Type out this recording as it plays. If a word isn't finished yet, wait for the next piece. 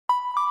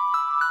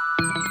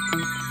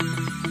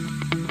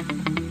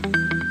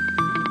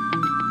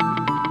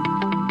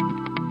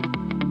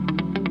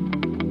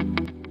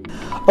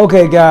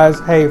Okay guys,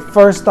 hey,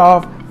 first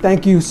off,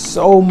 thank you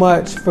so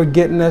much for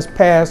getting us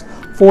past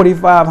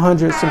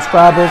 4,500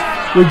 subscribers.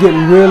 We're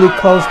getting really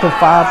close to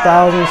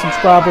 5,000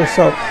 subscribers.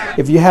 So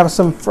if you have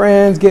some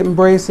friends getting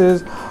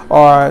braces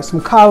or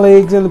some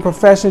colleagues in the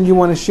profession you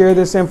want to share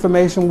this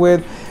information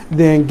with,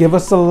 then give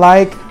us a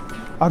like.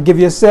 I'll give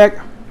you a sec.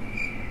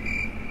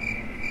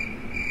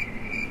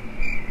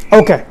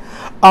 Okay,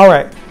 all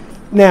right.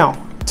 Now,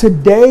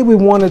 today we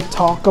want to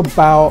talk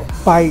about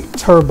bite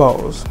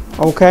turbos,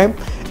 okay?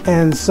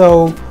 And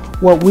so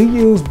what we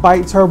use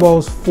bite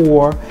turbos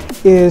for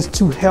is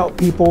to help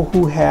people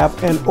who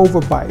have an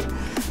overbite.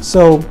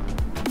 So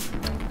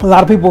a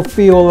lot of people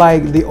feel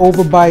like the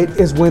overbite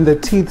is when the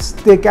teeth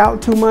stick out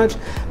too much.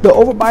 The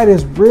overbite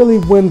is really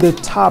when the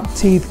top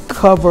teeth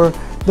cover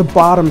the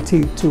bottom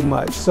teeth too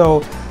much.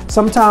 So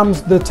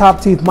sometimes the top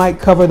teeth might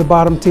cover the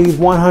bottom teeth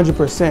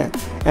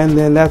 100%, and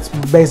then that's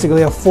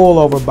basically a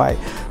full overbite.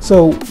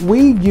 So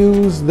we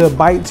use the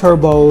bite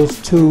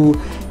turbos to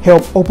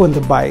help open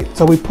the bite.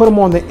 So we put them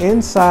on the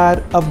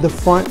inside of the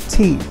front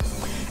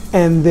teeth,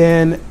 and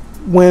then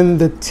when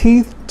the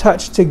teeth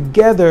touch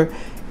together,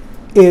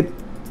 it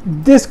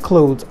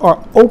discludes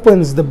or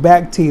opens the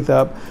back teeth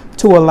up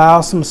to allow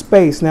some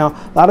space. Now,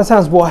 a lot of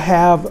times we'll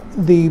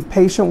have the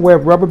patient wear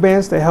rubber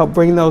bands to help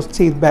bring those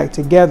teeth back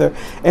together,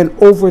 and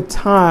over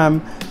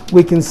time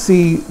we can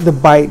see the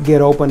bite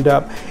get opened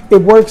up. It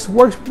works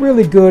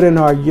really good in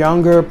our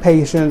younger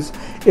patients.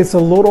 It's a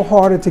little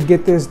harder to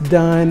get this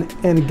done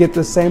and get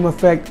the same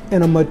effect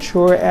in a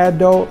mature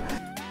adult.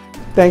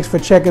 Thanks for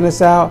checking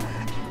us out,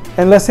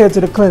 and let's head to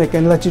the clinic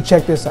and let you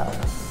check this out.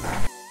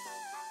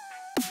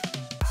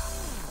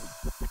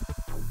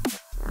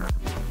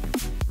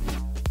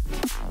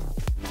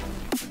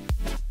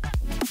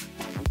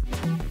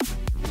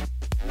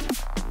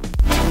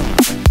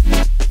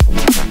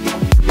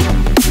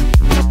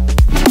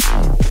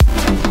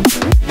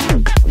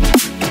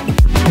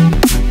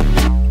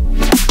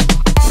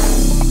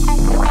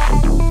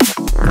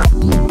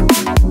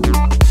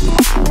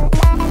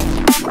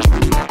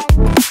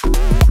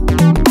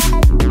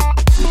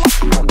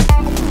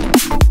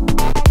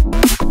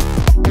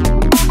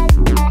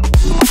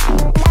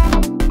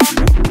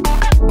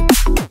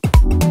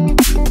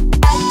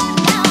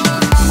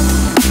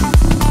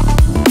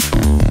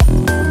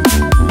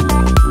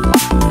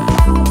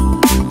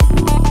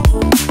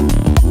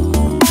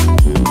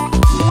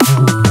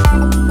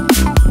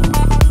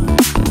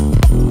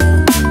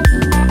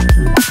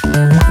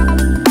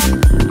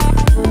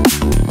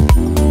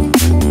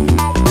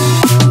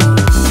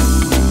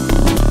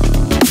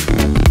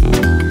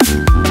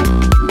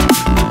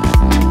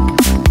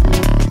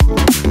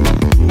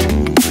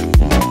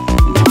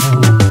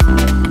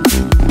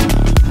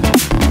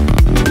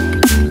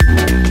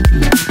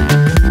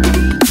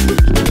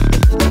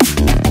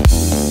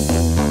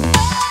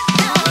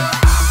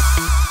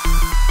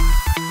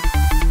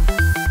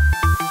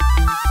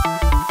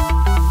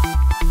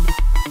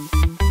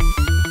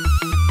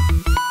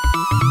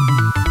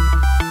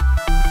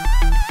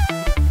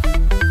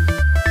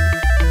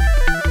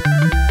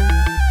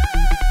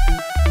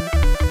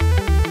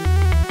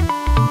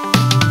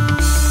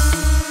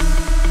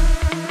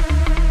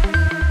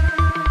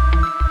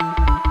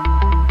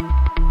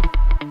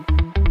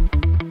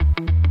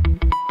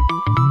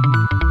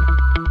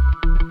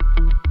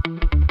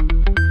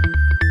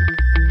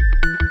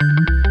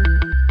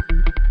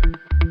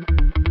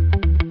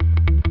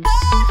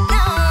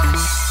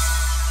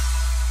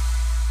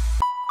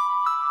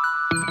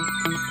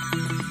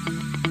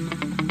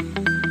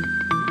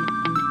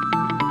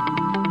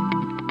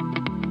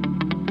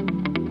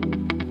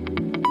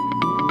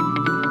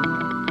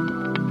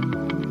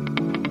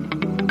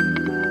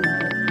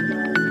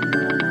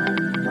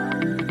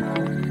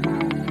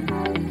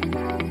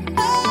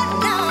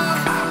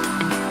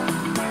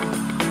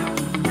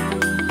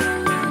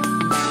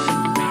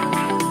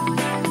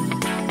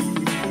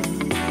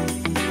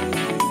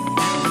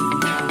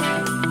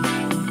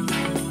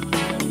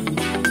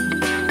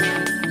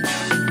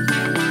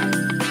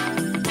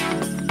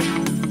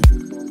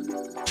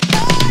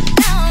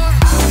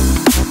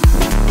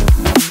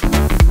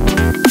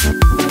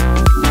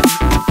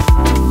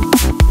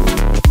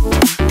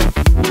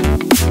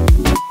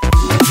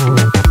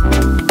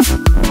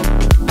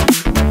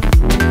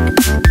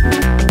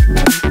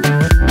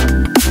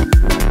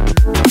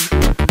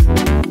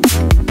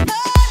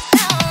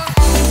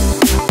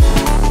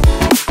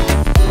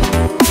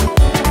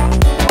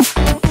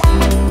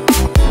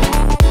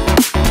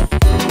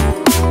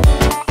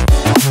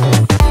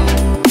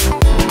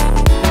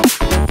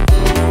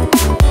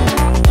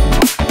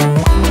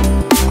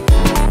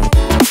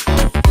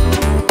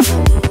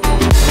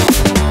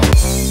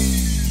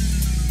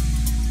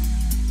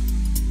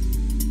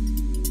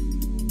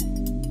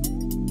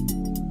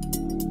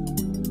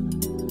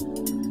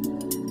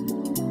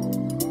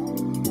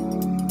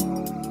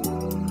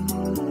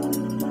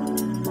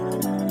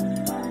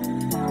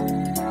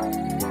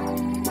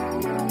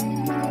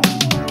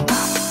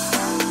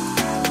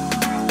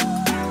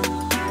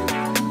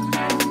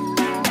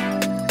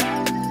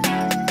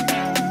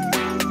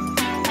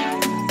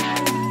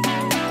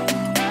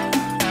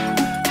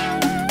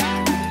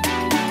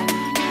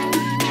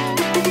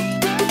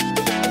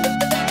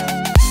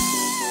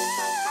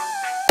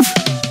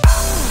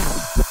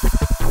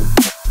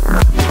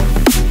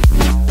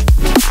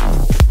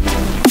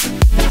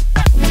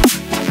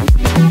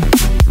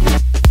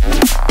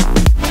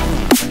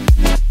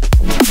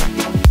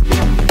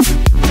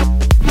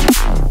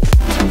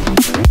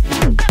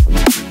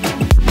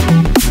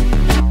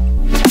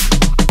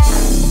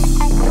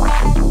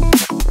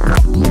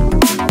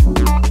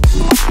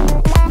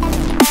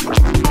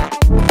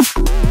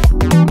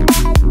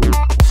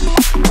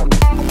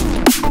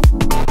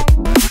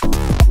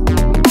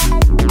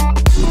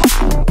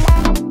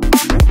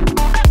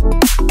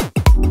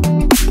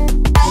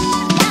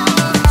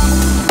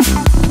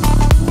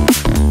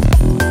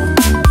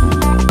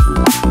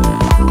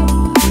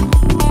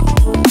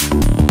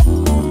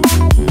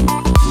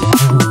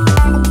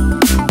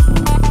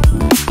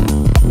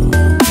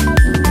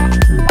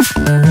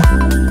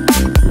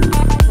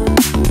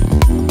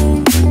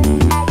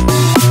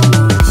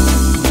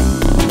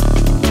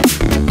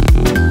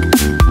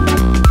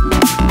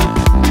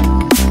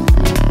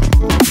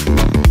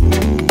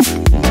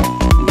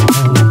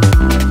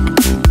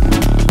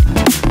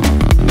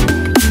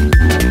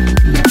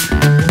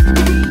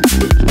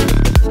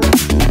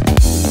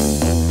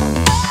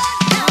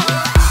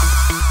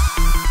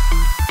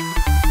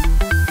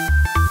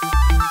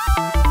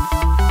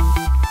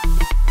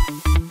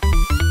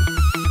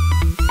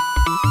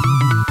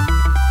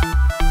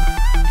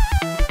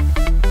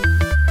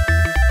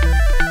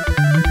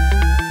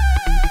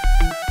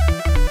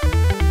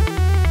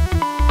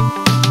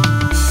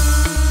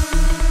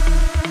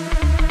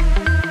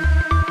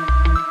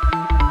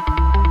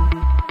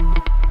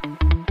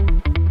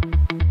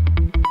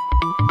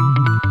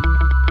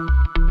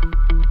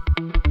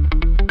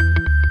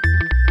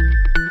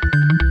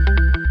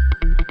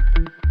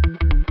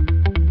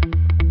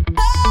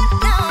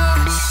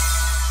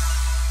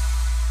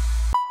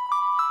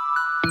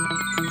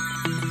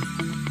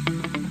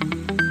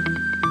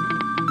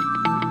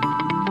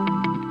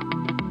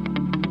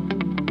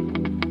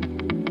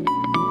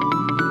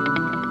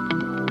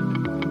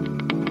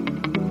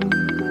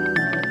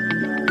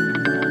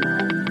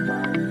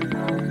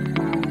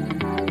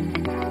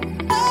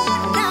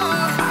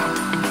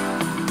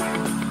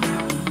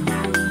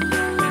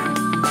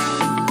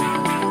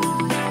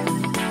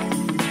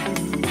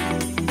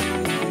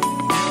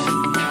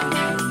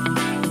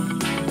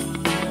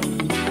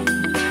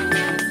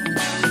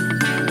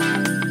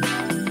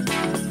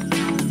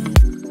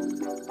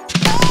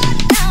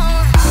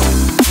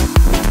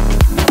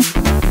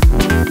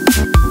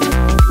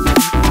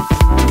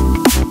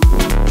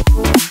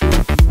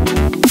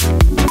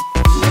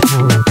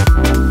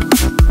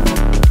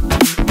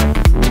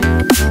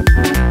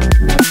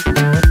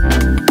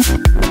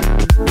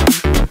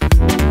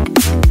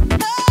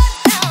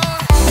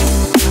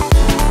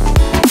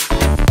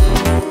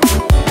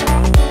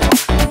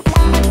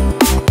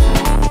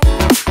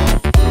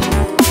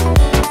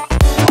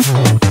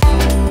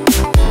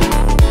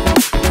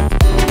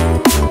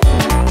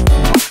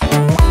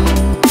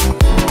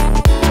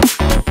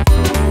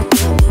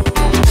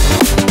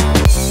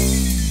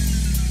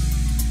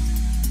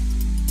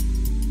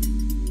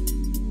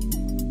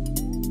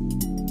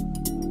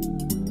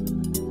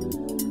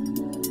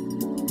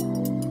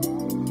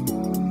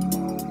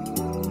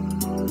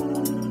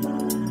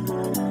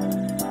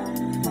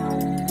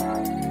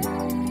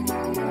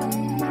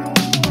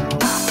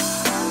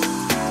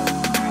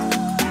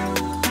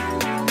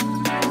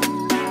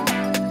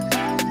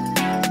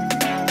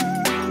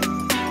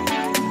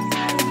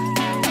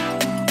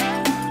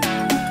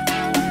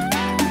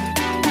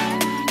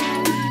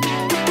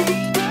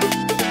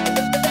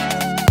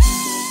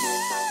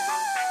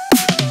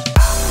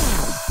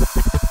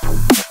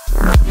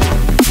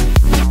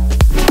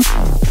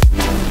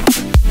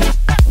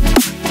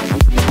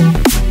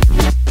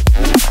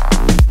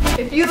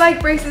 If you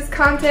like braces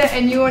content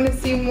and you want to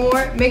see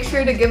more, make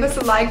sure to give us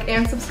a like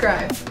and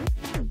subscribe.